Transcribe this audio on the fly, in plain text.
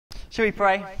Shall we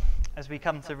pray as we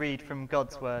come to read from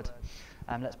God's word?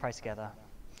 Let's pray together.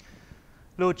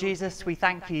 Lord Jesus, we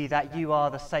thank you that you are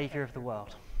the Saviour of the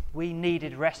world. We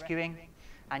needed rescuing,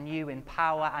 and you in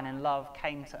power and in love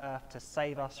came to earth to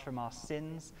save us from our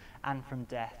sins and from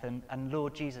death. And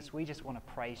Lord Jesus, we just want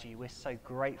to praise you. We're so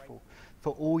grateful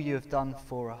for all you have done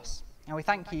for us. And we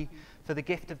thank you for the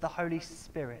gift of the Holy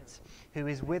Spirit, who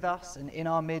is with us and in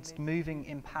our midst, moving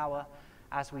in power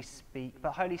as we speak.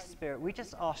 But Holy Spirit, we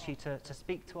just ask you to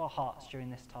speak to our hearts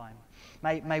during this time.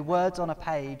 May words on a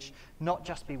page not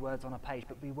just be words on a page,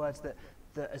 but be words that,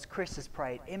 as Chris has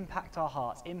prayed, impact our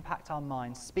hearts, impact our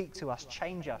minds, speak to us,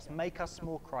 change us, make us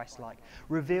more Christ-like.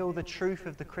 Reveal the truth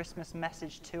of the Christmas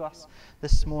message to us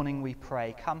this morning, we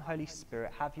pray. Come, Holy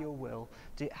Spirit, have your will,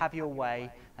 have your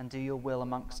way, and do your will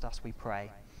amongst us, we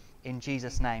pray. In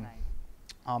Jesus' name,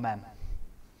 amen.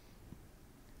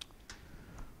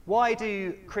 Why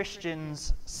do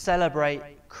Christians celebrate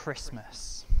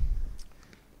Christmas?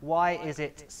 Why is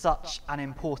it such an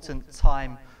important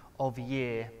time of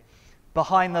year?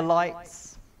 Behind the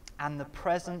lights and the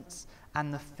presents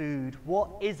and the food, what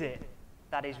is it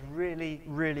that is really,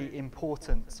 really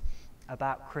important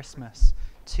about Christmas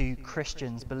to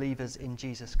Christians, believers in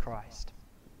Jesus Christ?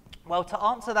 Well, to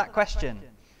answer that question,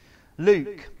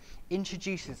 Luke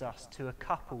introduces us to a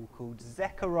couple called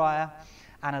Zechariah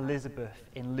and Elizabeth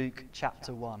in Luke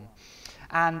chapter 1.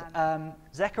 And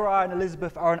Zechariah and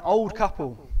Elizabeth are an old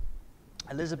couple.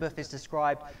 Elizabeth is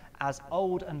described as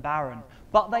old and barren,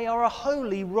 but they are a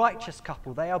holy, righteous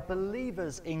couple. They are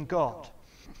believers in God,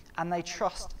 and they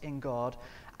trust in God,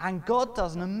 and God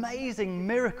does an amazing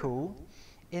miracle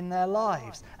in their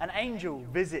lives. An angel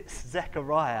visits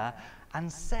Zechariah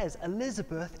and says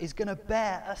Elizabeth is going to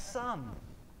bear a son.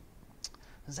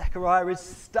 Zechariah is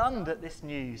stunned at this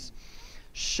news,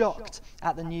 shocked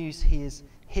at the news he is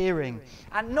hearing.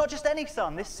 And not just any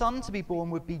son, this son to be born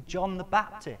would be John the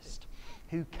Baptist,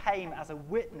 who came as a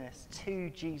witness to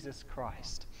Jesus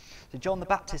Christ. So John the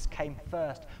Baptist came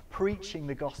first, preaching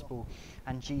the gospel,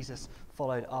 and Jesus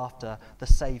followed after, the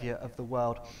Saviour of the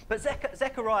world. But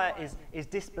Zechariah is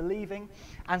disbelieving,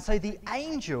 and so the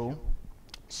angel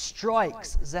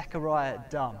strikes Zechariah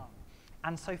dumb.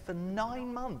 And so for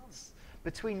 9 months,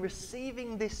 between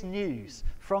receiving this news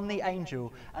from the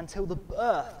angel until the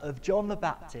birth of John the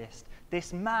Baptist,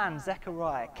 this man,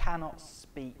 Zechariah, cannot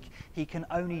speak. He can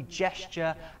only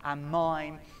gesture and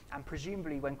mime, and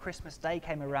presumably when Christmas Day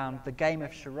came around, the game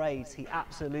of charades, he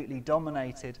absolutely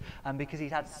dominated, and because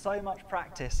he'd had so much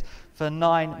practice for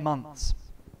 9 months.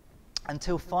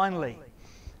 Until finally,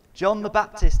 John the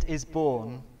Baptist is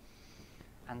born,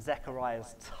 and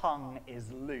Zechariah's tongue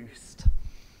is loosed,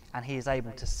 and he is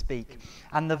able to speak.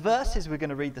 And the verses we're going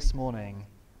to read this morning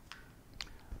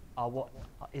are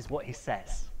what he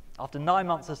says. After 9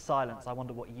 months of silence, I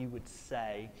wonder what you would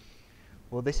say.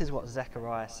 Well, this is what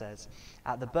Zechariah says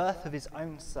at the birth of his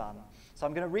own son. So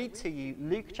I'm going to read to you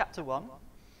Luke chapter 1,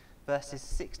 verses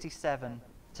 67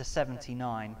 to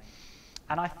 79.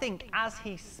 And I think as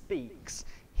he speaks,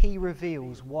 he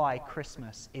reveals why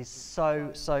Christmas is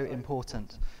so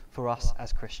important for us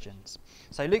as Christians.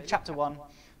 So Luke chapter 1,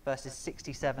 verses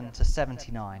 67 to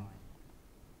 79.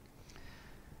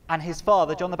 And his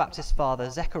father, John the Baptist's father,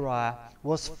 Zechariah,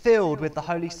 was filled with the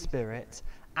Holy Spirit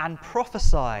and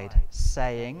prophesied,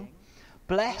 saying,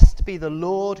 "Blessed be the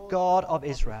Lord God of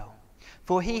Israel,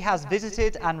 for he has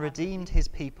visited and redeemed his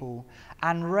people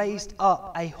and raised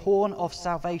up a horn of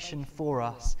salvation for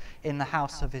us in the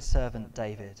house of his servant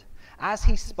David, as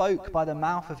he spoke by the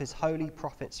mouth of his holy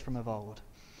prophets from of old,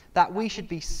 that we should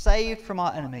be saved from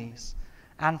our enemies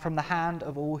and from the hand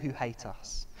of all who hate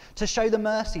us, to show the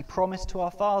mercy promised to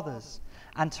our fathers,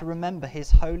 and to remember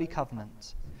his holy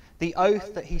covenant, the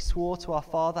oath that he swore to our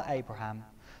father Abraham,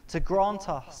 to grant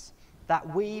us that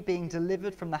we, being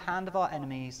delivered from the hand of our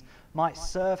enemies, might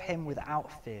serve him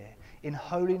without fear, in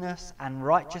holiness and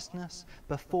righteousness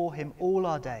before him all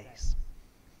our days.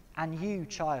 And you,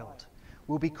 child,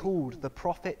 will be called the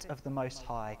prophet of the Most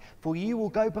High, for you will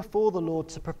go before the Lord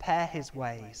to prepare his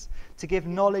ways, to give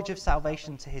knowledge of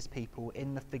salvation to his people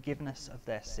in the forgiveness of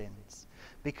their sins,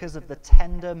 because of the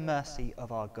tender mercy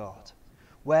of our God,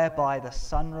 whereby the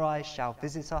sunrise shall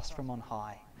visit us from on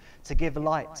high, to give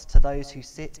light to those who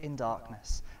sit in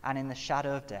darkness and in the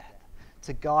shadow of death,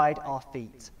 to guide our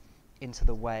feet into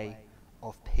the way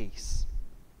of peace."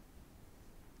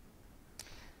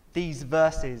 These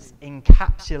verses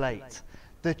encapsulate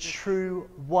the true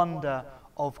wonder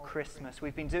of Christmas.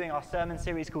 We've been doing our sermon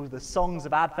series called The Songs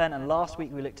of Advent, and last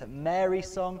week we looked at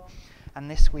Mary's song, and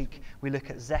this week we look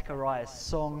at Zechariah's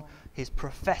song, his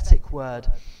prophetic word.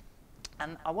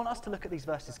 And I want us to look at these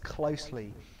verses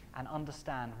closely and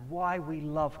understand why we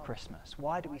love Christmas.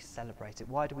 Why do we celebrate it?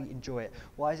 Why do we enjoy it?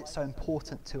 Why is it so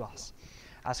important to us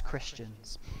as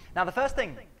Christians? Now, the first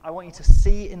thing I want you to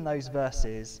see in those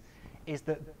verses is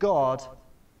that God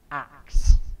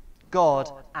acts.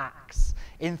 God acts.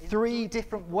 In 3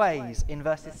 different ways in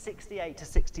verses 68 to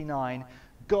 69,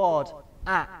 God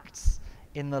acts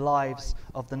in the lives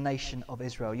of the nation of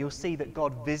Israel. You'll see that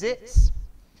God visits,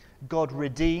 God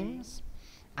redeems,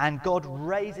 and God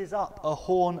raises up a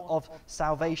horn of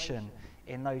salvation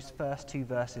in those first 2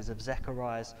 verses of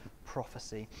Zechariah's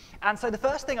prophecy. And so the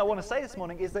first thing I want to say this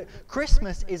morning is that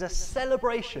Christmas is a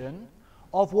celebration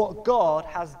of what God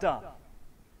has done.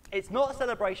 It's not a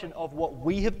celebration of what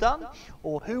we have done,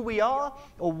 or who we are,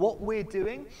 or what we're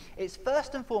doing. It's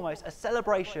first and foremost a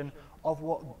celebration of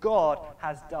what God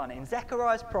has done. In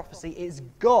Zechariah's prophecy, it's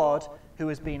God who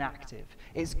has been active.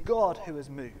 It's God who has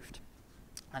moved.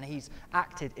 And he's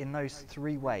acted in those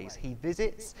 3 ways. He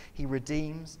visits, he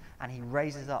redeems, and he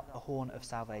raises up a horn of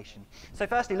salvation. So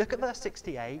firstly, look at verse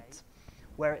 68,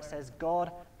 where it says,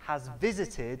 God has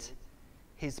visited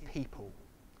his people.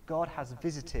 God has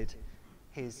visited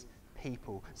his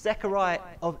people. Zechariah,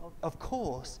 of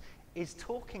course, is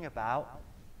talking about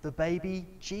the baby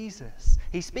Jesus.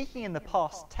 He's speaking in the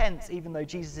past tense, even though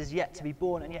Jesus is yet to be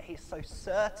born, and yet he's so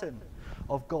certain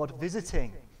of God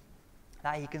visiting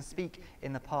that he can speak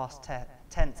in the past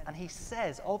tense. And he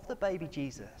says of the baby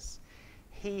Jesus,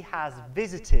 he has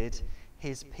visited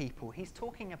his people. He's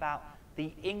talking about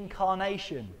the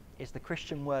incarnation, is the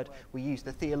Christian word we use,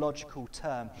 the theological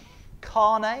term.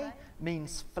 Carne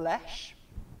means flesh,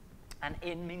 and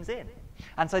in means in.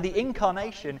 And so the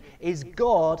incarnation is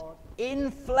God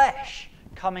in flesh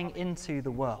coming into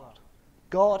the world.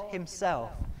 God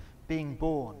himself being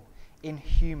born in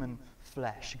human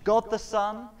flesh. God the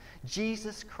Son,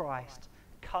 Jesus Christ,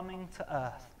 coming to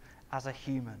earth as a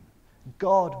human.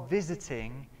 God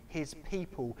visiting his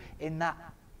people in that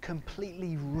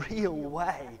completely real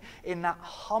way, in that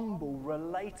humble,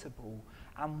 relatable,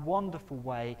 and wonderful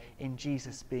way in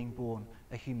Jesus being born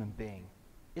a human being.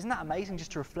 Isn't that amazing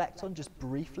just to reflect on, just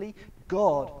briefly?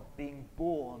 God being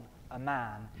born a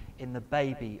man in the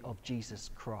baby of Jesus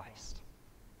Christ.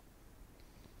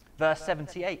 Verse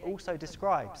 78 also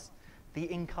describes the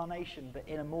incarnation, but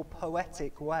in a more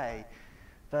poetic way.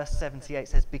 Verse 78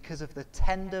 says, because of the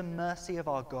tender mercy of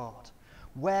our God,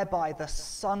 whereby the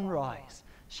sunrise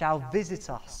shall visit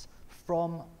us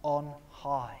from on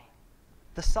high.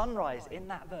 The sunrise in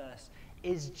that verse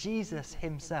is Jesus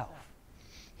himself.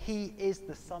 He is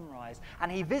the sunrise,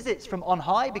 and he visits from on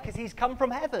high because he's come from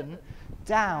heaven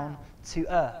down to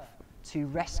earth to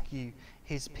rescue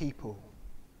his people.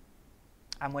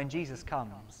 And when Jesus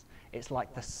comes, it's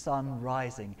like the sun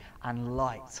rising and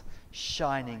light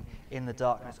shining in the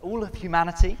darkness. All of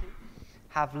humanity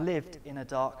have lived in a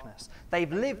darkness.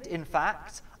 They've lived, in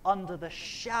fact, under the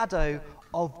shadow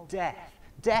of death.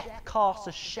 Death casts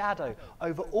a shadow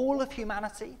over all of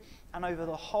humanity and over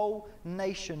the whole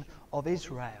nation of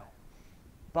Israel.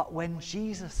 But when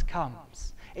Jesus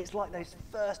comes, it's like those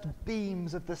first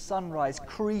beams of the sunrise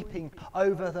creeping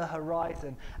over the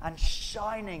horizon and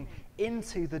shining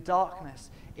into the darkness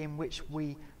in which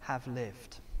we have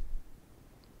lived.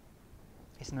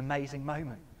 It's an amazing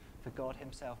moment for God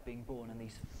himself being born, and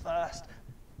these first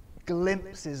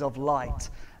glimpses of light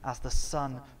as the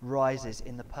sun rises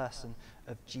in the person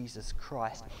of Jesus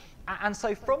Christ. And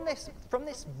so from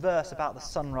this verse about the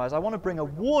sunrise, I want to bring a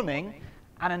warning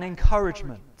and an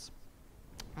encouragement.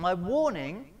 My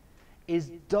warning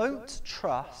is don't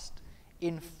trust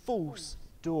in false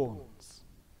dawns.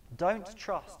 Don't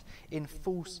trust in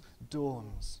false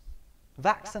dawns.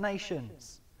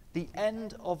 Vaccinations, the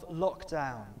end of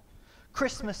lockdown,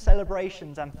 Christmas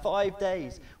celebrations and 5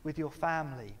 days with your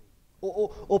family,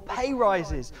 or pay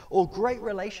rises, or great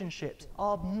relationships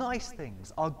are nice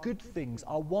things, are good things,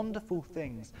 are wonderful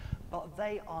things, but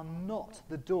they are not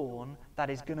the dawn that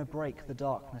is going to break the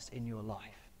darkness in your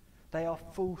life. They are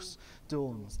false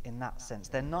dawns in that sense.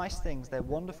 They're nice things, they're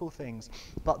wonderful things,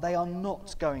 but they are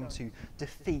not going to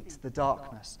defeat the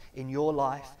darkness in your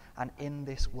life and in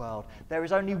this world. There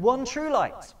is only one true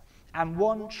light and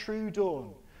one true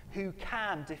dawn who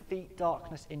can defeat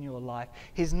darkness in your life.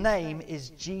 His name is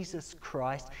Jesus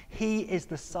Christ. He is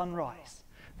the sunrise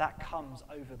that comes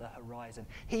over the horizon.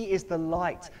 He is the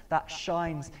light that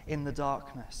shines in the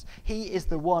darkness. He is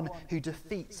the one who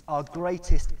defeats our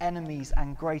greatest enemies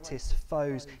and greatest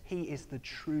foes. He is the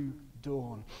true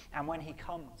dawn. And when he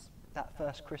comes, that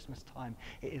first Christmas time,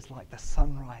 it is like the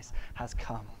sunrise has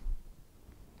come.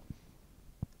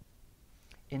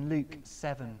 In Luke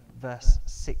 7, verse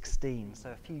 16, so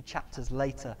a few chapters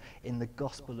later in the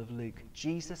Gospel of Luke,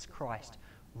 Jesus Christ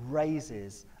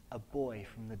raises a boy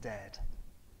from the dead.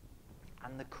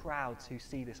 And the crowds who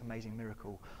see this amazing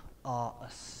miracle are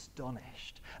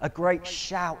astonished. A great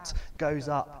shout goes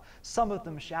up. Some of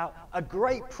them shout, "A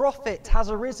great prophet has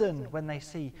arisen," when they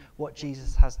see what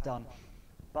Jesus has done.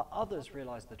 But others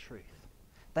realize the truth.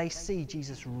 They see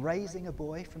Jesus raising a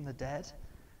boy from the dead,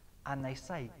 and they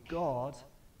say, God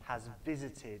has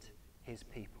visited his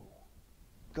people.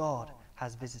 God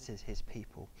has visited his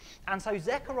people. And so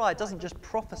Zechariah doesn't just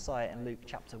prophesy it in Luke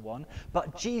chapter 1,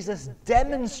 but Jesus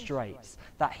demonstrates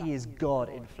that he is God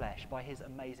in flesh by his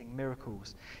amazing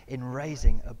miracles in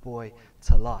raising a boy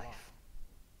to life.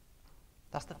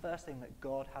 That's the first thing that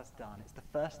God has done. It's the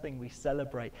first thing we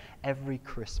celebrate every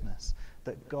Christmas,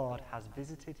 that God has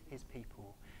visited his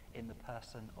people in the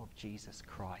person of Jesus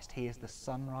Christ. He is the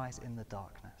sunrise in the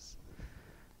darkness.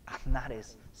 And that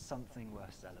is something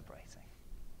worth celebrating.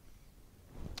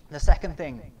 The second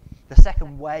thing, the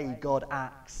second way God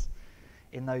acts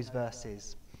in those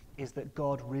verses is that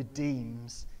God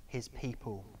redeems his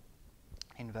people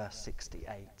in verse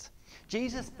 68.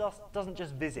 Jesus doesn't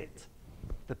just visit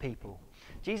the people.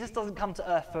 Jesus doesn't come to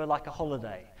earth for like a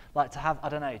holiday, like to have,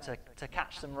 to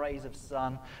catch some rays of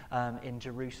sun in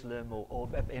Jerusalem or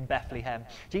in Bethlehem.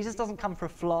 Jesus doesn't come for a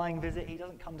flying visit. He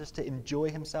doesn't come just to enjoy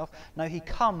himself. No, he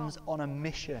comes on a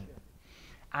mission.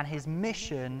 And his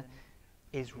mission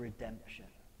is redemption.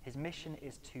 His mission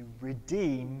is to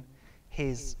redeem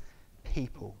his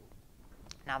people.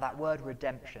 Now that word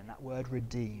redemption, that word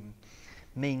redeem,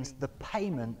 means the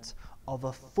payment of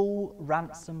a full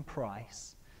ransom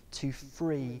price to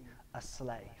free a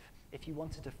slave. If you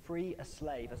wanted to free a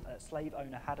slave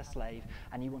owner had a slave,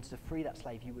 and you wanted to free that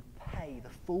slave, you would pay the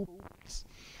full price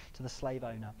to the slave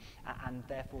owner, and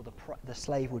therefore the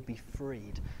slave would be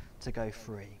freed to go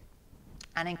free.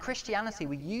 And in Christianity,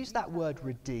 we use that word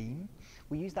redeem,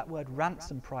 we use that word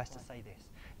ransom price to say this.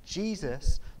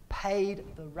 Jesus paid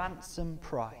the ransom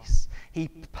price. He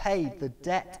paid the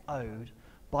debt owed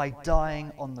by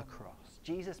dying on the cross.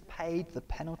 Jesus paid the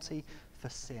penalty for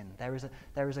sin. There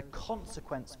is a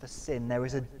consequence for sin. There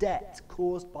is a debt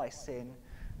caused by sin.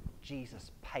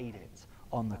 Jesus paid it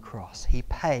on the cross. He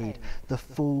paid the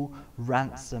full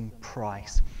ransom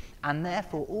price. And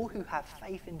therefore, all who have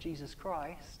faith in Jesus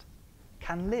Christ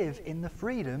can live in the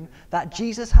freedom that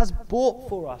Jesus has bought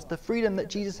for us, the freedom that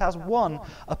Jesus has won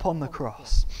upon the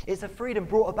cross. It's a freedom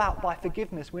brought about by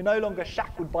forgiveness. We're no longer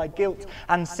shackled by guilt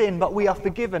and sin, but we are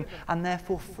forgiven and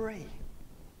therefore free.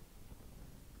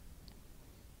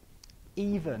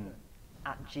 Even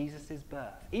at Jesus'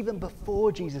 birth, even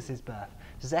before Jesus' birth,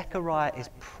 Zechariah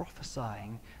is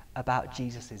prophesying about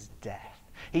Jesus' death.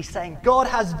 He's saying God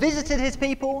has visited his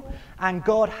people and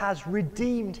God has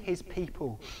redeemed his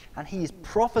people. And he is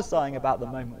prophesying about the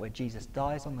moment where Jesus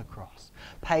dies on the cross,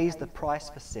 pays the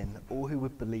price for sin, that all who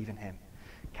would believe in him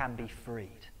can be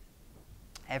freed.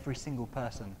 Every single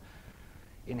person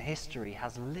in history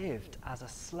has lived as a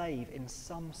slave in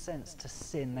some sense to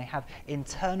sin. They have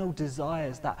internal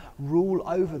desires that rule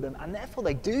over them, and therefore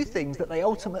they do things that they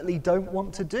ultimately don't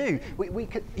want to do.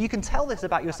 You can tell this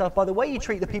about yourself by the way you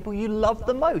treat the people you love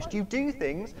the most. You do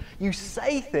things, you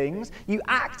say things, you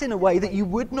act in a way that you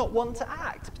would not want to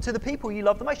act to the people you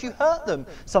love the most. You hurt them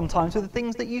sometimes with the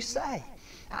things that you say.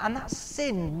 And that's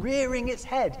sin rearing its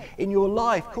head in your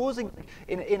life, causing,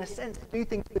 in a sense, to do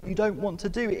things that you don't want to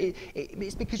do.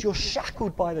 It's because you're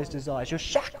shackled by those desires. You're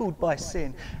shackled by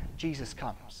sin. Jesus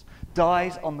comes,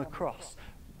 dies on the cross,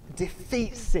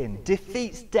 defeats sin,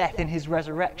 defeats death in his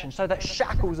resurrection, so that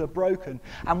shackles are broken,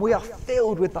 and we are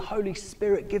filled with the Holy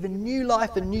Spirit, given new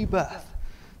life and new birth,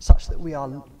 such that we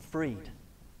are freed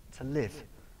to live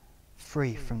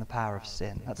free from the power of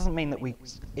sin. That doesn't mean that we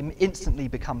instantly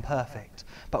become perfect,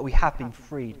 but we have been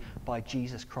freed by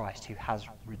Jesus Christ, who has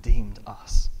redeemed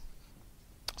us.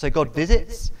 So God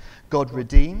visits, God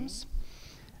redeems,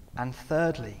 and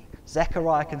thirdly,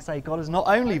 Zechariah can say God has not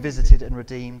only visited and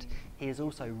redeemed, he has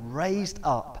also raised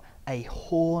up a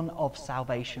horn of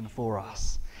salvation for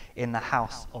us in the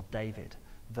house of David.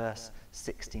 Verse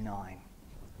 69.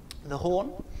 The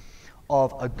horn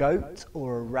of a goat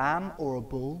or a ram or a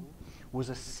bull was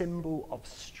a symbol of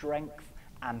strength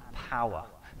and power.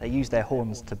 They used their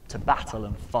horns to battle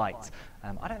and fight.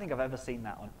 I don't think I've ever seen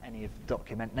that on any of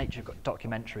nature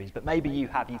documentaries, but maybe you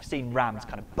have. You've seen rams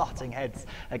kind of butting heads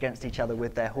against each other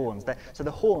with their horns. So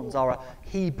the horns are a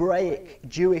Hebraic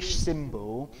Jewish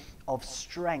symbol of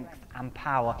strength and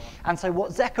power. And so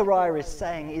what Zechariah is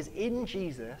saying is, in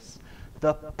Jesus,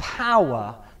 the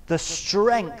power, the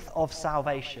strength of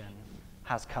salvation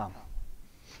has come.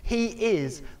 He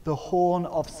is the horn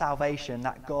of salvation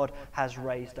that God has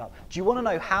raised up. Do you want to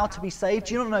know how to be saved?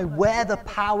 Do you want to know where the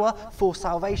power for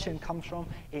salvation comes from?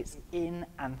 It's in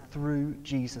and through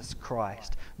Jesus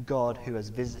Christ, God who has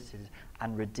visited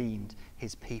and redeemed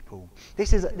his people.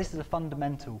 This is a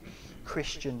fundamental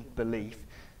Christian belief.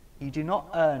 You do not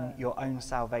earn your own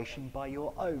salvation by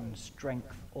your own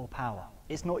strength or power.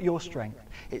 It's not your strength.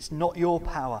 It's not your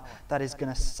power that is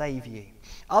going to save you.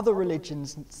 Other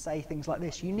religions say things like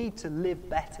this. You need to live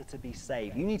better to be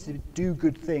saved. You need to do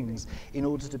good things in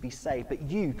order to be saved. But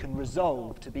you can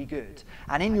resolve to be good.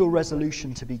 And in your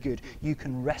resolution to be good, you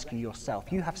can rescue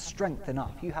yourself. You have strength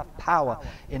enough. You have power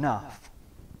enough.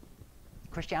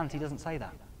 Christianity doesn't say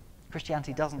that.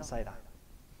 Christianity doesn't say that.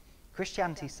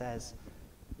 Christianity says,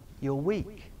 you're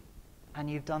weak and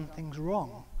you've done things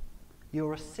wrong.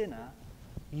 You're a sinner.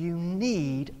 You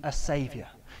need a saviour.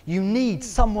 You need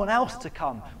someone else to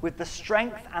come with the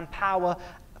strength and power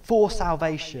for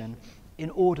salvation in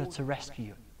order to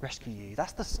rescue you.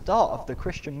 That's the start of the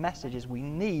Christian message, is we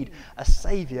need a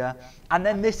saviour. And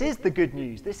then this is the good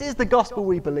news. This is the gospel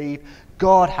we believe.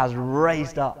 God has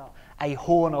raised up a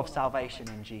horn of salvation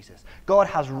in Jesus. God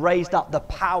has raised up the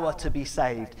power to be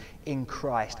saved in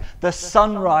Christ. The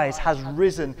sunrise has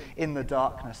risen in the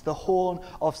darkness. The horn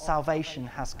of salvation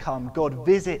has come. God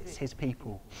visits his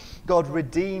people. God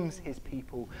redeems his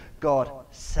people. God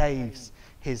saves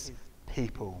his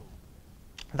people.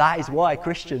 That is why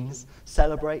Christians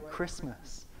celebrate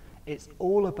Christmas. It's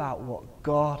all about what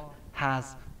God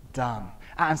has done.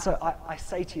 And so I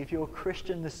say to you, if you're a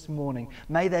Christian this morning,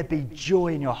 may there be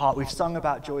joy in your heart. We've sung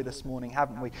about joy this morning,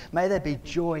 haven't we? May there be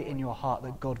joy in your heart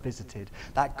that God visited,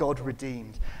 that God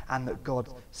redeemed, and that God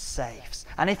saves.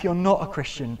 And if you're not a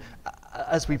Christian,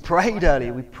 as we prayed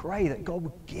earlier, we pray that God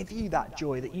would give you that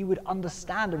joy, that you would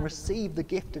understand and receive the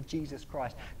gift of Jesus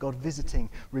Christ, God visiting,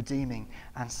 redeeming,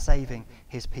 and saving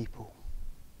his people.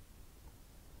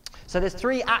 So there's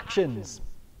 3 actions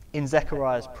in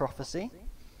Zechariah's prophecy.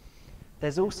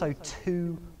 There's also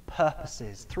 2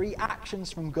 purposes, 3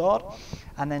 actions from God,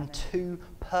 and then 2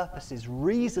 purposes,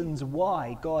 reasons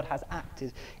why God has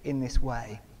acted in this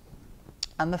way.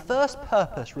 And the first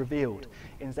purpose revealed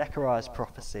in Zechariah's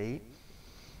prophecy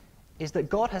is that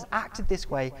God has acted this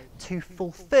way to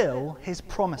fulfill his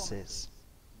promises.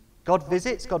 God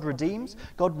visits, God redeems,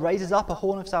 God raises up a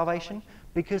horn of salvation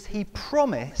because he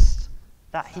promised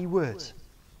that he would.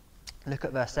 Look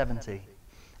at verse 70.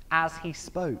 As he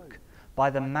spoke by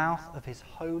the mouth of his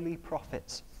holy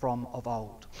prophets from of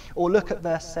old. Or look at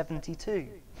verse 72.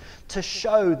 To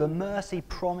show the mercy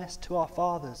promised to our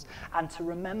fathers and to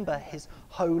remember his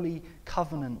holy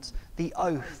covenant, the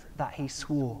oath that he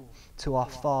swore to our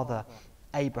father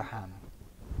Abraham.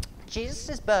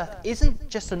 Jesus' birth isn't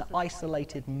just an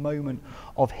isolated moment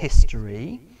of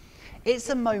history. It's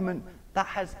a moment that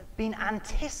has been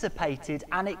anticipated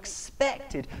and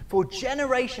expected for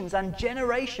generations and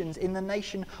generations in the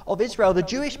nation of Israel. The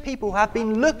Jewish people have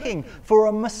been looking for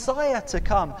a Messiah to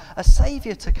come, a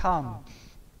Saviour to come.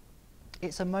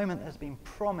 It's a moment that has been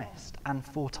promised and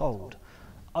foretold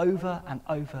over and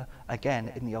over again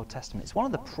in the Old Testament. It's one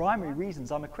of the primary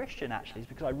reasons I'm a Christian, actually, is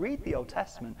because I read the Old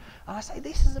Testament and I say,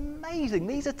 this is amazing.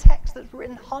 These are texts that's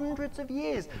written hundreds of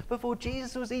years before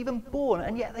Jesus was even born,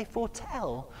 and yet they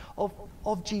foretell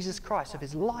of Jesus Christ, of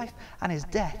his life and his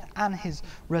death and his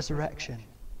resurrection.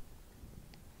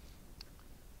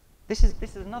 This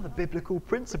is another biblical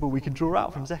principle we can draw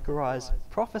out from Zechariah's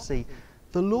prophecy.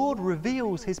 The Lord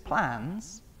reveals his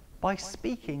plans by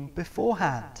speaking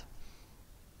beforehand.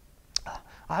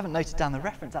 I haven't noted down the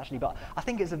reference, actually, but I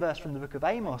think it's a verse from the book of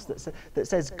Amos that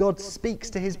says God speaks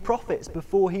to his prophets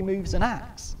before he moves and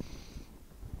acts.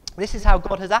 This is how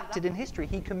God has acted in history.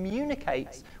 He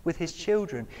communicates with his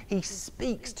children. He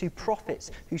speaks to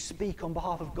prophets who speak on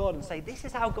behalf of God and say, this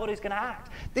is how God is going to act.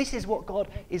 This is what God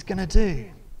is going to do.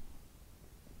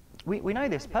 We know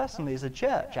this personally as a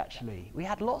church, actually. We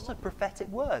had lots of prophetic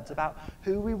words about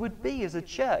who we would be as a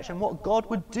church and what God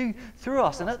would do through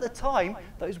us. And at the time,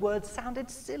 those words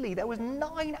sounded silly. There was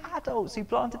 9 adults who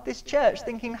planted this church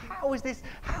thinking, how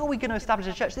are we going to establish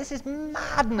a church? This is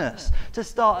madness to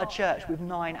start a church with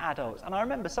 9 adults. And I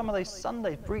remember some of those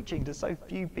Sundays preaching to so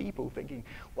few people thinking,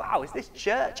 wow, is this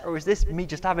church? Or is this me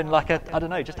just having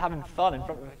just having fun in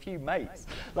front of a few mates?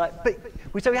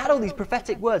 So we had all these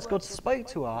prophetic words. God spoke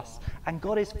to us. And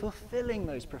God is fulfilling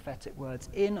those prophetic words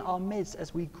in our midst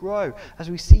as we grow, as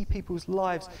we see people's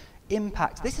lives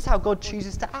impact. This is how God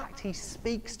chooses to act. He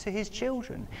speaks to his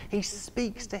children. He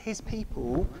speaks to his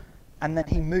people, and then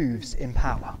he moves in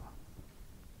power.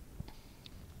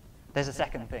 There's a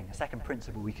second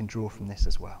principle we can draw from this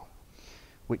as well.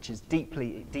 which is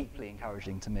deeply, deeply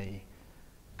encouraging to me.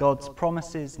 God's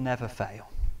promises never fail.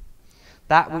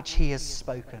 That which he has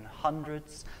spoken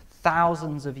hundreds,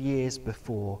 thousands of years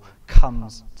before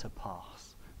comes to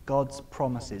pass. God's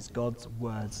promises, God's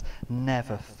words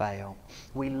never fail.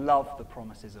 We love the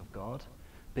promises of God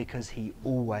because he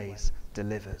always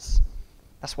delivers.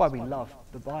 That's why we love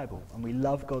the Bible, and we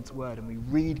love God's word, and we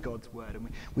read God's word, and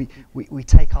we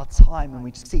take our time and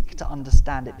we seek to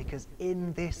understand it, because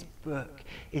in this book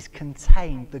is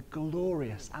contained the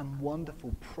glorious and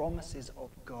wonderful promises of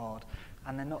God.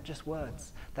 And they're not just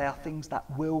words. They are things that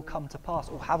will come to pass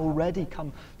or have already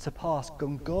come to pass.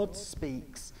 When God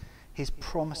speaks, his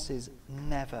promises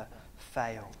never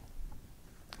fail.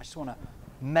 I just want to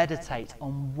meditate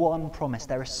on one promise.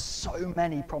 There are so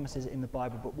many promises in the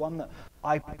Bible, but one that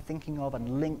I'm thinking of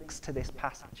and links to this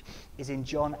passage is in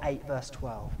John 8 verse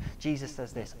 12. Jesus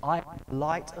says this, "I am the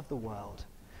light of the world.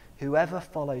 Whoever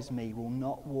follows me will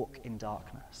not walk in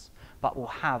darkness, but will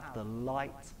have the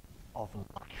light of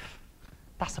life."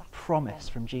 That's a promise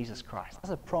from Jesus Christ.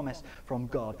 That's a promise from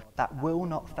God that will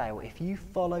not fail. If you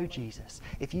follow Jesus,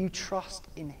 if you trust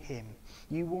in him,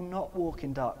 you will not walk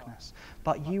in darkness,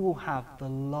 but you will have the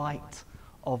light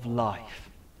of life.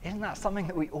 Isn't that something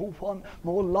that we all want?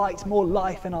 More light, more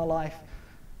life in our life.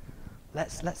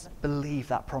 Let's believe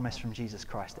that promise from Jesus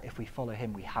Christ, that if we follow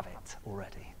him, we have it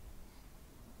already.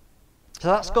 So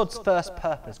that's God's first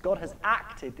purpose. God has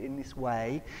acted in this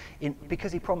way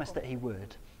because he promised that he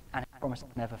would. And he promised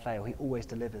to never fail. He always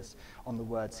delivers on the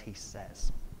words he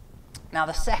says. Now,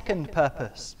 the second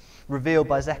purpose revealed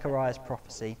by Zechariah's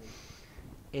prophecy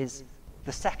is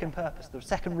the second purpose. The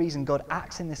second reason God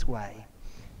acts in this way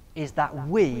is that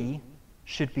we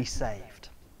should be saved.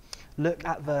 Look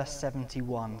at verse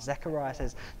 71. Zechariah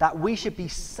says that we should be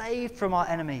saved from our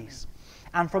enemies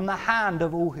and from the hand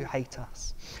of all who hate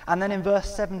us. And then in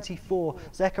verse 74,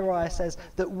 Zechariah says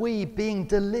that we, being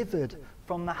delivered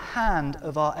from the hand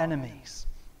of our enemies.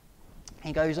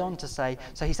 He goes on to say,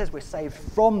 so he says we're saved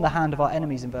from the hand of our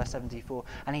enemies in verse 74,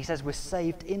 and he says we're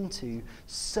saved into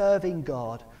serving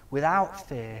God without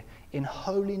fear in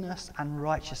holiness and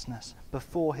righteousness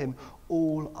before him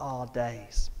all our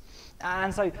days.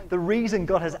 And so the reason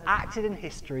God has acted in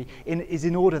history is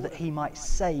in order that he might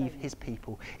save his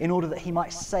people, in order that he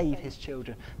might save his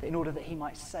children, in order that he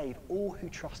might save all who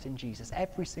trust in Jesus.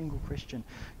 Every single Christian,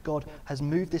 God has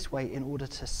moved this way in order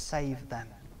to save them.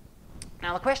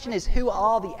 Now the question is, who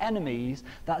are the enemies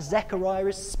that Zechariah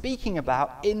is speaking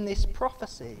about in this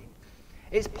prophecy?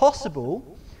 It's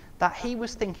possible that he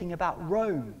was thinking about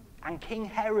Rome and King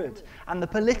Herod and the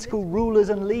political rulers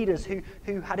and leaders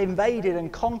who had invaded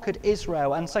and conquered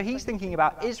Israel. And so he's thinking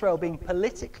about Israel being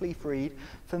politically freed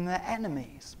from their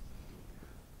enemies.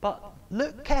 But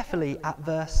look carefully at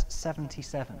verse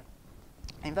 77.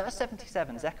 In verse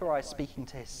 77, Zechariah is speaking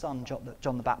to his son,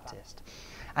 John the Baptist.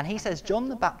 And he says, John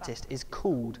the Baptist is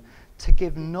called to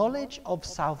give knowledge of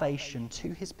salvation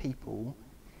to his people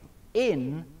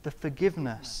in the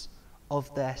forgiveness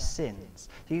of their sins.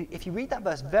 So if you read that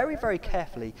verse very, very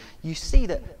carefully, you see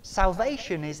that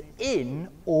salvation is in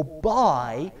or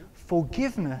by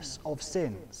forgiveness of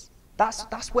sins.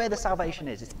 That's where the salvation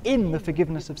is. It's in the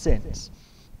forgiveness of sins.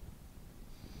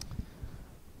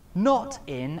 Not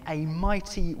in a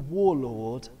mighty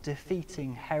warlord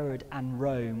defeating Herod and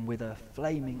Rome with a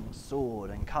flaming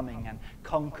sword and coming and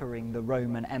conquering the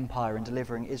Roman Empire and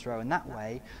delivering Israel in that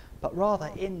way, but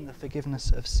rather in the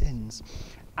forgiveness of sins.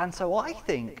 And so I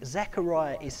think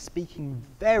Zechariah is speaking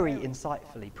very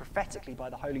insightfully, prophetically by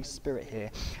the Holy Spirit here.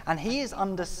 And he is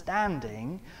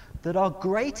understanding that our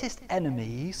greatest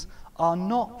enemies are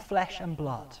not flesh and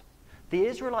blood. The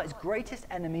Israelites' greatest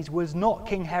enemies was not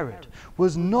King Herod,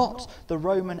 was not the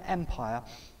Roman Empire.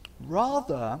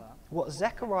 Rather, what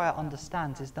Zechariah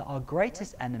understands is that our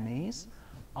greatest enemies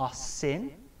are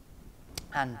sin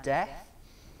and death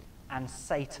and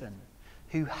Satan,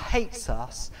 who hates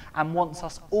us and wants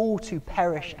us all to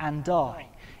perish and die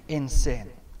in sin.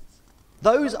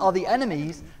 Those are the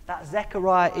enemies that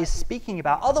Zechariah is speaking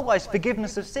about. Otherwise,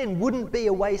 forgiveness of sin wouldn't be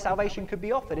a way salvation could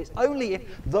be offered. It's only if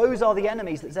those are the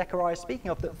enemies that Zechariah is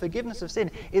speaking of that forgiveness of sin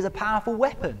is a powerful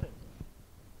weapon.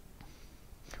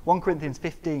 1 Corinthians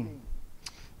 15,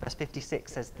 verse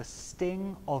 56 says, the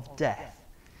sting of death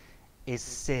is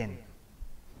sin.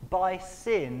 By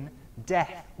sin,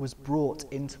 death was brought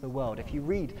into the world. If you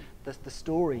read the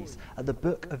stories of the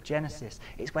book of Genesis,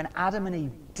 it's when Adam and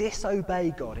Eve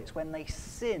disobey God. It's when they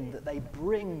sin that they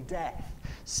bring death,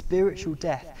 spiritual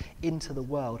death, into the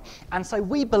world. And so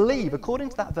we believe, according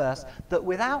to that verse, that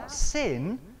without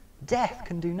sin, death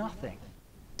can do nothing.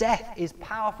 Death is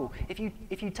powerful. If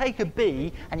you take a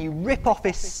bee and you rip off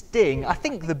its sting, I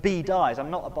think the bee dies. I'm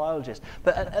not a biologist.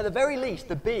 But at the very least,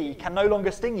 the bee can no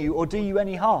longer sting you or do you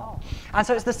any harm. And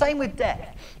so it's the same with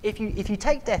death. If you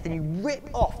take death and you rip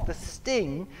off the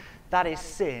sting that is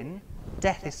sin,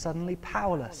 death is suddenly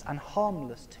powerless and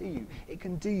harmless to you. It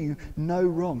can do you no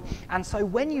wrong. And so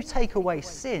when you take away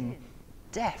sin,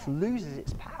 death loses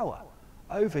its power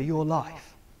over your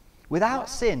life. Without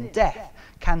sin, death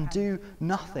can do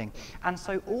nothing. And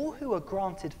so all who are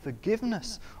granted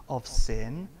forgiveness of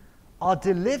sin are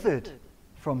delivered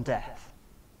from death.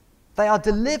 They are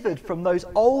delivered from those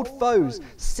old foes,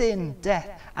 sin,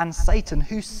 death, and Satan,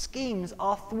 whose schemes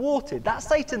are thwarted. That's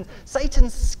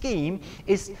Satan's scheme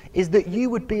is that you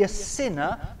would be a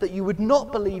sinner, that you would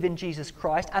not believe in Jesus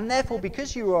Christ, and therefore,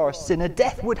 because you are a sinner,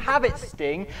 death would have its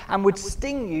sting and would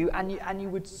sting you, and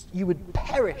you would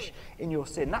perish in your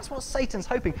sin. That's what Satan's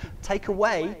hoping. Take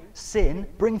away sin,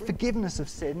 bring forgiveness of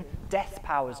sin, death's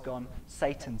power is gone,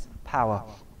 Satan's power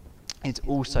is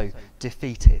also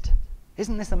defeated.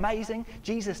 Isn't this amazing?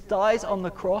 Jesus dies on the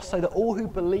cross so that all who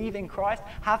believe in Christ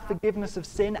have forgiveness of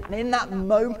sin. And in that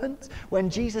moment, when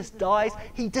Jesus dies,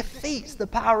 he defeats the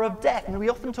power of death. And we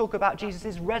often talk about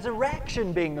Jesus'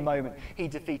 resurrection being the moment he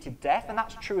defeated death. And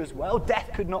that's true as well.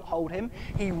 Death could not hold him.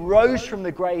 He rose from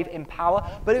the grave in power.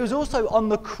 But it was also on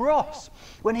the cross,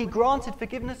 when he granted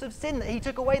forgiveness of sin, that he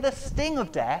took away the sting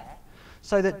of death,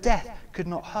 so that death could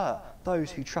not hurt those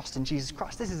who trust in Jesus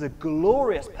Christ. This is a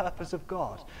glorious purpose of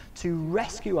God, to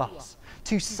rescue us,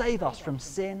 to save us from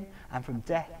sin and from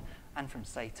death and from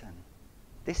Satan.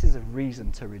 This is a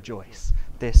reason to rejoice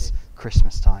this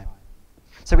Christmas time.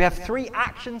 So we have 3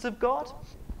 actions of God,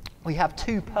 we have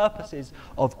 2 purposes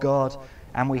of God,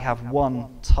 and we have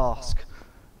 1 task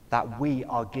that we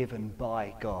are given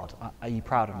by God. Are you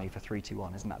proud of me for 3, 2,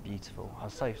 1? Isn't that beautiful? I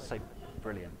was so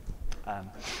brilliant.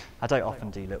 I don't often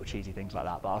do little cheesy things like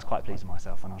that, but I was quite pleased with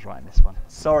myself when I was writing this one.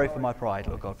 Sorry for my pride,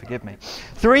 Lord God, forgive me.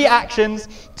 3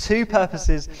 actions, 2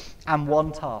 purposes, and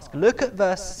 1 task. Look at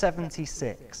verse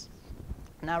 76.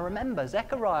 Now remember,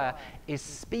 Zechariah is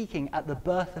speaking at the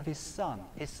birth of his son.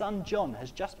 His son John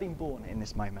has just been born in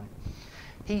this moment.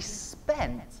 He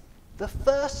spent the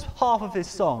first half of his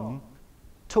song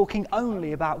talking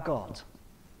only about God,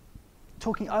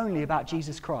 talking only about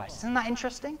Jesus Christ. Isn't that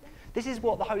interesting? This is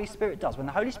what the Holy Spirit does. When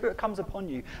the Holy Spirit comes upon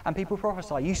you and people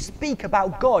prophesy, you speak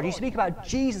about God, you speak about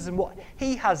Jesus and what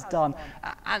he has done.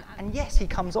 And yes, he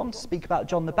comes on to speak about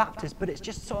John the Baptist, but it's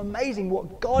just so amazing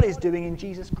what God is doing in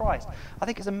Jesus Christ. I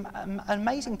think it's an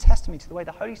amazing testimony to the way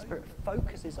the Holy Spirit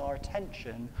focuses our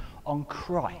attention on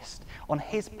Christ, on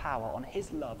his power, on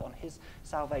his love, on his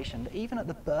salvation. Even at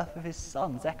the birth of his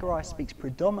son, Zechariah speaks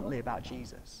predominantly about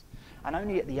Jesus. And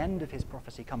only at the end of his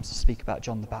prophecy comes to speak about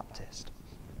John the Baptist.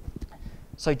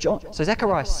 So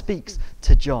Zechariah speaks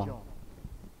to John.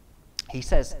 He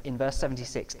says in verse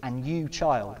 76, "And you,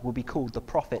 child, will be called the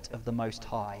prophet of the Most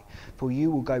High, for you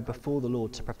will go before the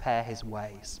Lord to prepare his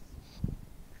ways."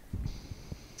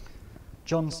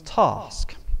 John's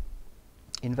task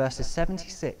in verses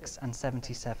 76 and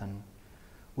 77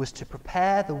 was to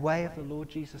prepare the way of the Lord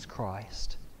Jesus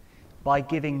Christ by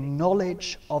giving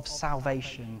knowledge of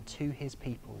salvation to his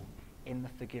people in the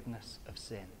forgiveness of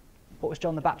sin. What was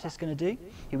John the Baptist going to do?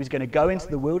 He was going to go into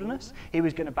the wilderness. He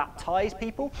was going to baptize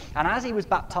people. And as he was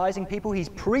baptizing people, he's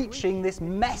preaching this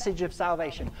message of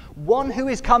salvation. One who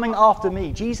is coming after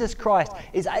me, Jesus Christ,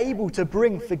 is able to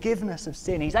bring forgiveness of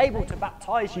sin. He's able to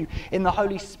baptize you in the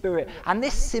Holy Spirit. And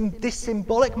this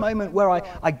symbolic moment where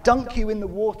I dunk you in the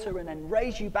water and then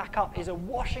raise you back up is a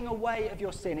washing away of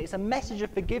your sin. It's a message of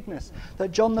forgiveness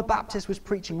that John the Baptist was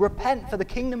preaching. Repent, for the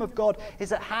kingdom of God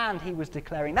is at hand, he was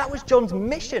declaring. That was John's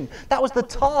mission. That was the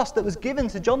task that was given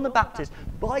to John the Baptist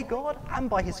by God and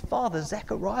by his father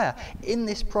Zechariah in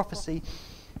this prophecy.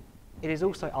 It is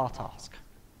also our task.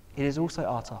 It is also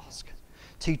our task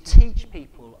to teach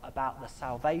people about the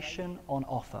salvation on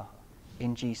offer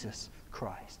in Jesus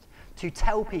Christ. To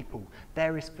tell people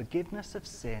there is forgiveness of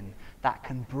sin that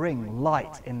can bring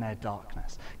light in their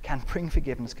darkness, can bring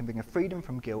forgiveness, can bring a freedom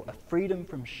from guilt, a freedom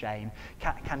from shame,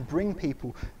 can bring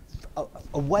people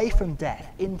away from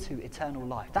death into eternal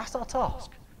life. That's our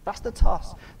task. That's the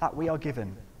task that we are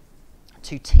given,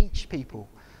 to teach people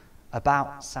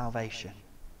about salvation.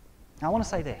 Now, I want to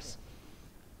say this.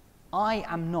 I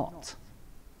am not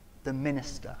the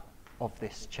minister of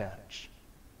this church.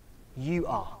 You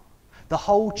are. The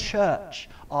whole church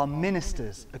are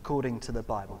ministers according to the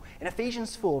Bible. In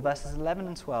Ephesians 4, verses 11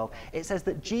 and 12, it says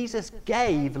that Jesus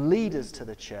gave leaders to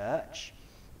the church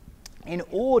in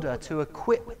order to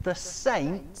equip the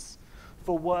saints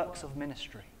for works of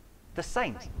ministry. The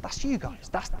saint, that's you guys.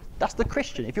 That's the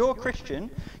Christian. If you're a Christian,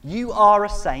 you are a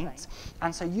saint,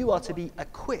 and so you are to be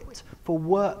equipped for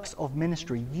works of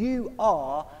ministry. You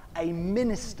are a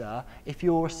minister if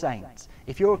you're a saint.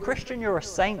 If you're a Christian, you're a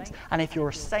saint, and if you're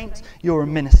a saint, you're a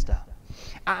minister.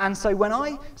 And so when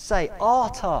I say our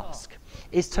task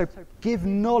is to give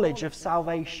knowledge of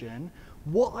salvation,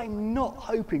 what I'm not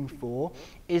hoping for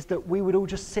is that we would all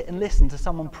just sit and listen to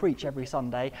someone preach every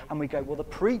Sunday and we go, well, the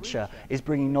preacher is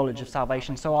bringing knowledge of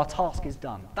salvation, so our task is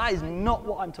done. That is not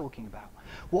what I'm talking about.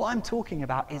 What I'm talking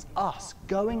about is us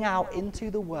going out into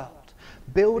the world,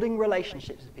 building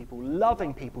relationships with people,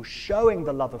 loving people, showing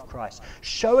the love of Christ,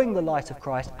 showing the light of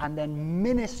Christ, and then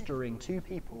ministering to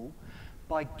people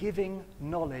by giving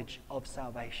knowledge of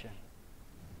salvation.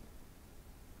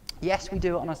 Yes, we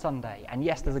do it on a Sunday, and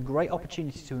yes, there's a great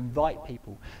opportunity to invite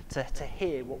people to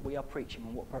hear what we are preaching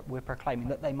and what we're proclaiming,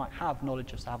 that they might have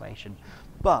knowledge of salvation.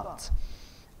 But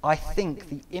I think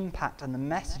the impact and the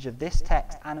message of this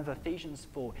text and of Ephesians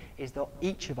 4 is that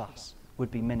each of us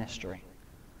would be ministering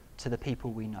to the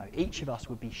people we know. Each of us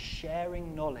would be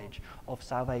sharing knowledge of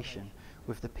salvation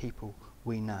with the people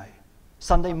we know.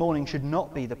 Sunday morning should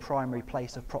not be the primary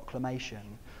place of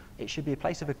proclamation. It should be a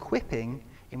place of equipping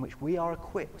in which we are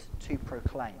equipped to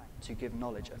proclaim, to give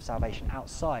knowledge of salvation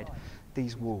outside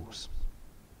these walls.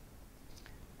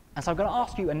 And so I'm going to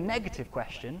ask you a negative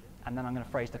question, and then I'm going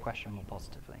to phrase the question more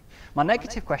positively. My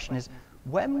negative question is,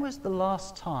 when was the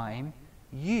last time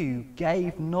you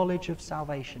gave knowledge of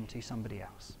salvation to somebody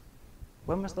else?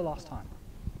 When was the last time?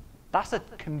 That's a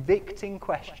convicting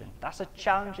question. That's a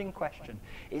challenging question.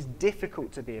 It's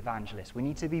difficult to be evangelists. We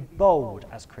need to be bold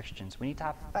as Christians. We need to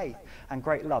have faith and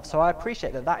great love. So I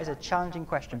appreciate that is a challenging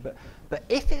question. But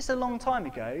if it's a long time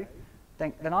ago,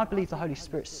 then I believe the Holy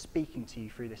Spirit's speaking to you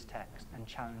through this text and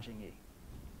challenging you.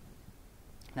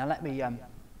 Now let me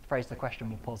phrase the question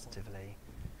more positively.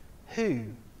 Who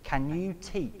can you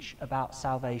teach about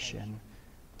salvation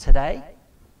today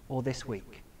or this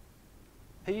week?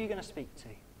 Who are you going to speak to?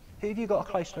 Who have you got a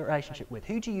close relationship with?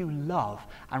 Who do you love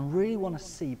and really want to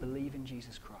see believe in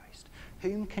Jesus Christ?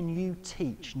 Whom can you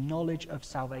teach knowledge of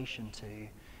salvation to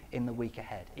in the week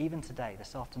ahead? Even today,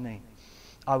 this afternoon,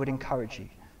 I would encourage you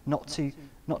not to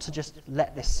just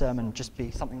let this sermon just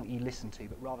be something that you listen to,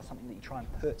 but rather something that you try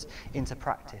and put into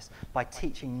practice by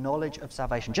teaching knowledge of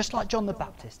salvation, just like John the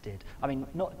Baptist did. I mean,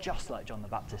 not just like John the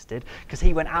Baptist did, because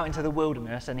he went out into the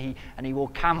wilderness and he wore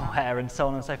camel hair and so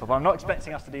on and so forth. I'm not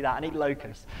expecting us to do that and eat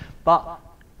locusts. But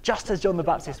just as John the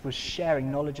Baptist was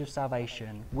sharing knowledge of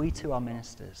salvation, we too are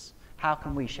ministers. How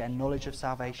can we share knowledge of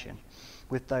salvation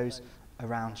with those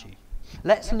around you?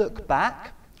 Let's look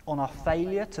back on our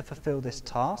failure to fulfill this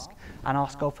task and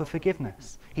ask God for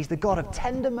forgiveness. He's the God of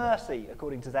tender mercy,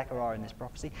 according to Zechariah in this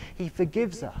prophecy. He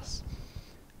forgives us.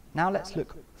 Now let's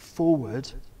look forward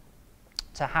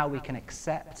to how we can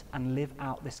accept and live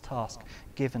out this task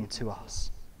given to us.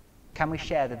 Can we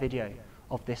share the video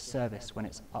of this service when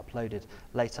it's uploaded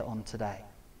later on today?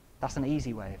 That's an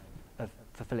easy way of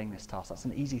fulfilling this task. That's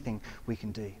an easy thing we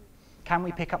can do. Can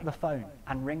we pick up the phone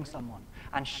and ring someone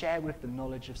and share with them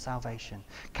knowledge of salvation?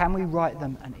 Can we write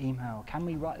them an email? Can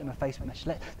we write them a Facebook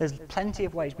message? There's plenty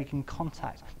of ways we can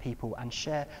contact people and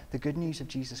share the good news of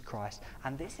Jesus Christ.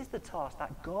 And this is the task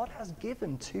that God has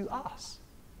given to us.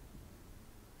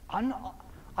 I'm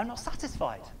not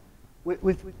satisfied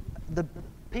with the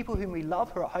people whom we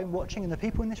love who are at home watching and the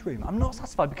people in this room. I'm not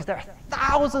satisfied because there are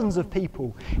thousands of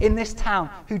people in this town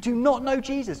who do not know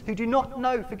Jesus, who do not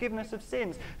know forgiveness of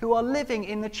sins, who are living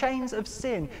in the chains of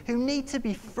sin, who need to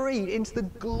be freed into the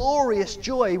glorious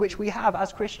joy which we have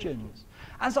as Christians.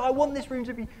 And so I want this room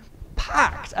to be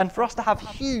packed, and for us to have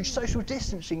huge social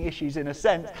distancing issues in a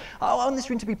sense. I want this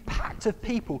room to be packed of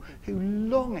people who are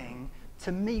longing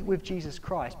to meet with Jesus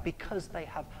Christ because they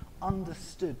have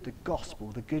understood the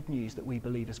gospel, the good news that we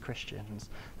believe as Christians,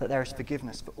 that there is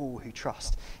forgiveness for all who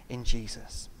trust in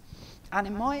Jesus. And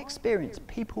in my experience,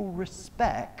 people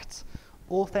respect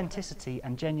authenticity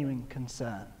and genuine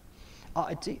concern.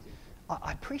 I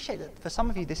appreciate that for some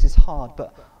of you this is hard,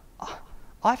 but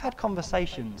I've had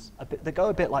conversations that go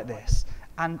a bit like this,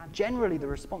 and generally the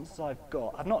responses I've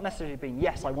got have not necessarily been,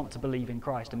 yes, I want to believe in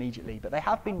Christ immediately, but they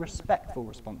have been respectful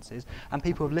responses, and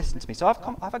people have listened to me. So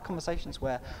I've had conversations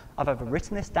where I've either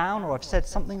written this down or I've said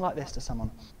something like this to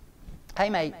someone. Hey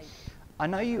mate, I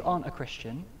know you aren't a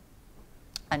Christian,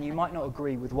 and you might not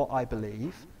agree with what I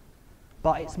believe,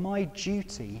 but it's my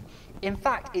duty. In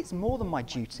fact, it's more than my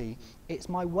duty. It's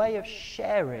my way of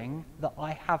sharing that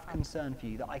I have concern for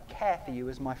you, that I care for you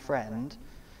as my friend,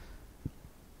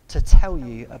 to tell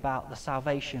you about the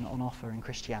salvation on offer in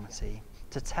Christianity,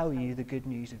 to tell you the good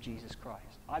news of Jesus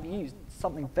Christ. I've used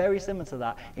something very similar to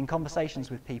that in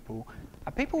conversations with people,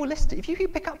 and people will listen to. If you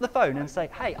pick up the phone and say,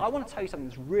 hey, I want to tell you something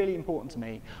that's really important to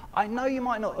me. I know you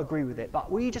might not agree with it, but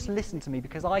will you just listen to me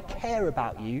because I care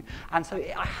about you, and so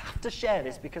I have to share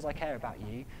this because I care about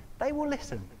you. They will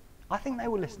listen. I think they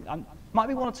will listen. Might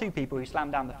be one or two people who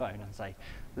slam down the phone and say,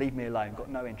 leave me alone, got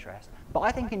no interest. But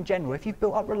I think in general, if you've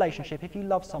built up a relationship, if you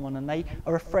love someone and they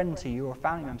are a friend to you or a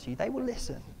family member to you, they will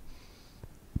listen.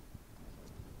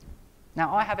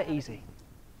 Now, I have it easy.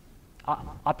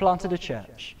 I planted a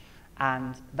church,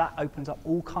 and that opens up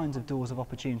all kinds of doors of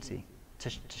opportunity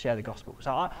to share the gospel.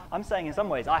 So I'm saying in some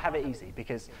ways I have it easy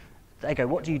because they go,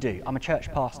 what do you do? I'm a church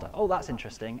pastor. Oh, that's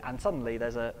interesting. And suddenly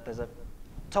there's a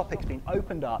topic's been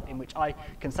opened up in which I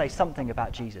can say something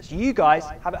about Jesus. You guys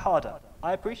have it harder.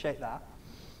 I appreciate that.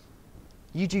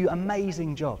 You do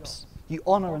amazing jobs. You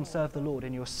honour and serve the Lord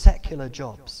in your secular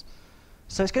jobs.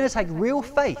 So it's going to take real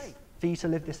faith for you to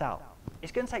live this out.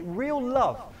 It's going to take real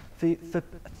love for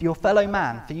your fellow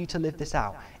man for you to live this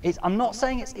out. I'm not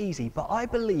saying it's easy, but I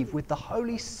believe with the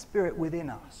Holy Spirit within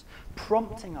us,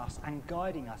 prompting us and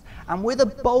guiding us, and with a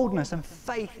boldness and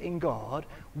faith in God,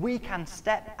 we can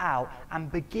step out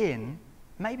and begin,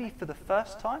 maybe for the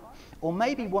first time, or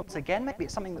maybe once again, maybe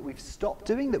it's something that we've stopped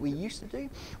doing that we used to do,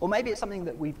 or maybe it's something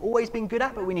that we've always been good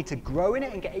at, but we need to grow in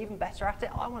it and get even better at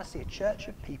it. I want to see a church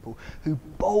of people who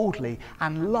boldly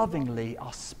and lovingly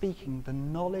are speaking the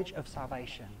knowledge of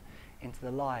salvation into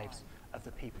the lives of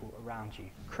the people around you.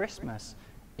 Christmas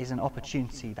is an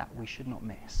opportunity that we should not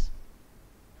miss.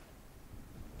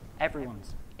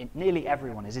 Nearly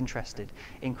everyone is interested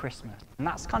in Christmas. And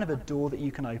that's kind of a door that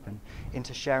you can open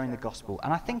into sharing the gospel.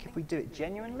 And I think if we do it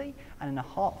genuinely and in a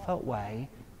heartfelt way,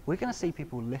 we're going to see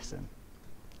people listen.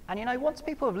 And once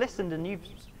people have listened and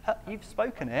you've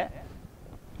spoken it,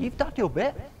 you've done your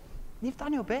bit. You've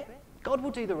done your bit. God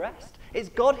will do the rest. It's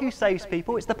God who saves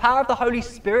people. It's the power of the Holy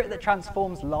Spirit that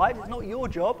transforms lives. It's not your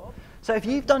job. So if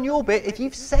you've done your bit, if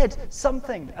you've said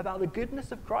something about the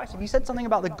goodness of Christ, if you said something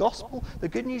about the gospel, the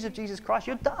good news of Jesus Christ,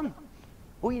 you're done.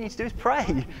 All you need to do is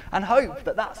pray and hope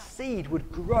that that seed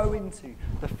would grow into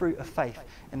the fruit of faith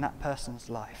in that person's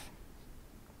life.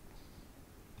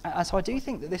 And so I do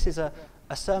think that this is a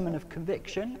sermon of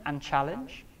conviction and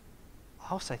challenge.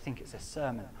 I also think it's a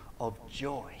sermon of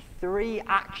joy. 3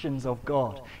 actions of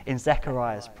God in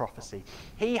Zechariah's prophecy.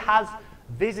 He has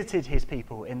visited his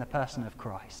people in the person of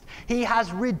Christ. He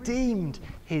has redeemed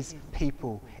his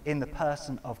people in the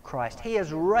person of Christ. He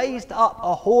has raised up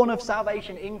a horn of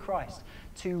salvation in Christ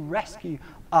to rescue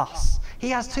us. He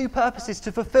has 2 purposes: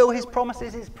 to fulfill his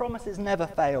promises never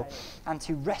fail, and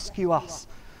to rescue us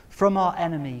from our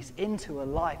enemies into a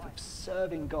life of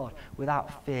serving God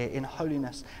without fear, in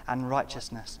holiness and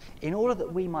righteousness, in order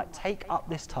that we might take up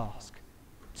this task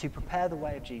to prepare the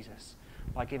way of Jesus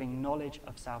by giving knowledge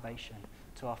of salvation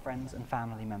to our friends and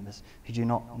family members who do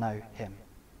not know him.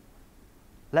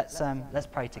 Let's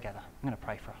pray together. I'm going to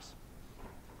pray for us.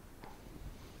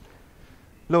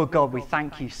 Lord God, we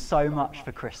thank you so much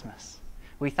for Christmas.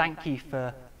 We thank you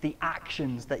for the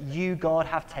actions that you, God,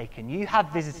 have taken. You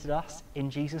have visited us in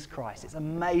Jesus Christ. It's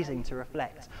amazing to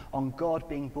reflect on God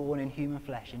being born in human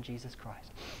flesh in Jesus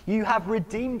Christ. You have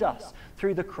redeemed us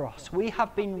through the cross. We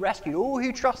have been rescued. All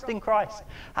who trust in Christ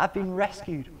have been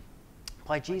rescued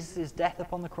by Jesus' death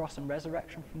upon the cross and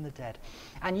resurrection from the dead.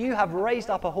 And you have raised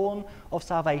up a horn of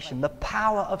salvation, the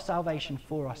power of salvation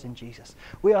for us in Jesus.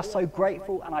 We are so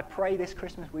grateful, and I pray this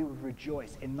Christmas we would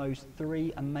rejoice in those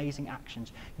 3 amazing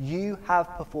actions you have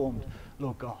performed,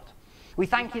 Lord God. We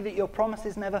thank you that your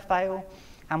promises never fail,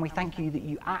 and we thank you that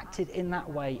you acted in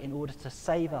that way in order to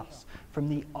save us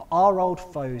from our old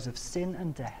foes of sin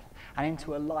and death, and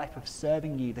into a life of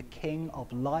serving you, the King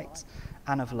of light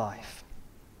and of life.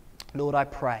 Lord, I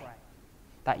pray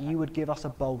that you would give us a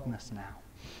boldness now.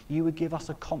 You would give us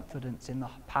a confidence in the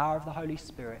power of the Holy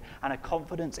Spirit and a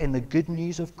confidence in the good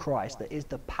news of Christ that is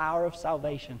the power of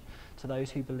salvation to those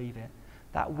who believe it,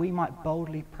 that we might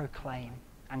boldly proclaim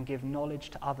and give knowledge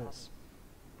to others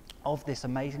of this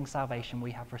amazing salvation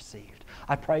we have received.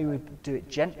 I pray we would do it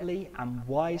gently and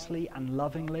wisely and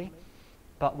lovingly,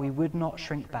 but we would not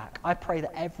shrink back. I pray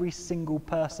that every single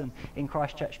person in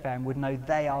Christchurch Fareham would know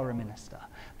they are a minister.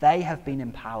 They have been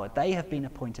empowered. They have been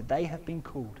appointed. They have been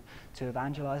called to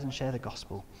evangelize and share the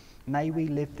gospel. May we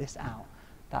live this out,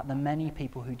 that the many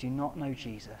people who do not know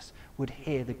Jesus would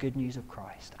hear the good news of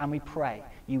Christ. And we pray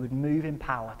you would move in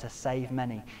power to save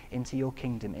many into your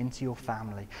kingdom, into your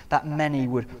family, that many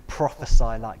would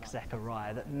prophesy like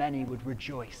Zechariah, that many would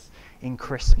rejoice in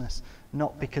Christmas,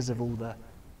 not because of all the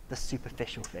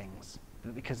superficial things,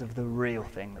 but because of the real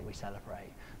thing that we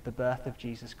celebrate, the birth of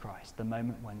Jesus Christ, the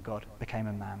moment when God became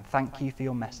a man. Thank you for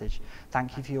your message.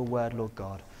 Thank you for your word, Lord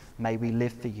God. May we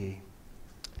live for you.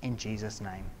 In Jesus'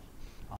 name.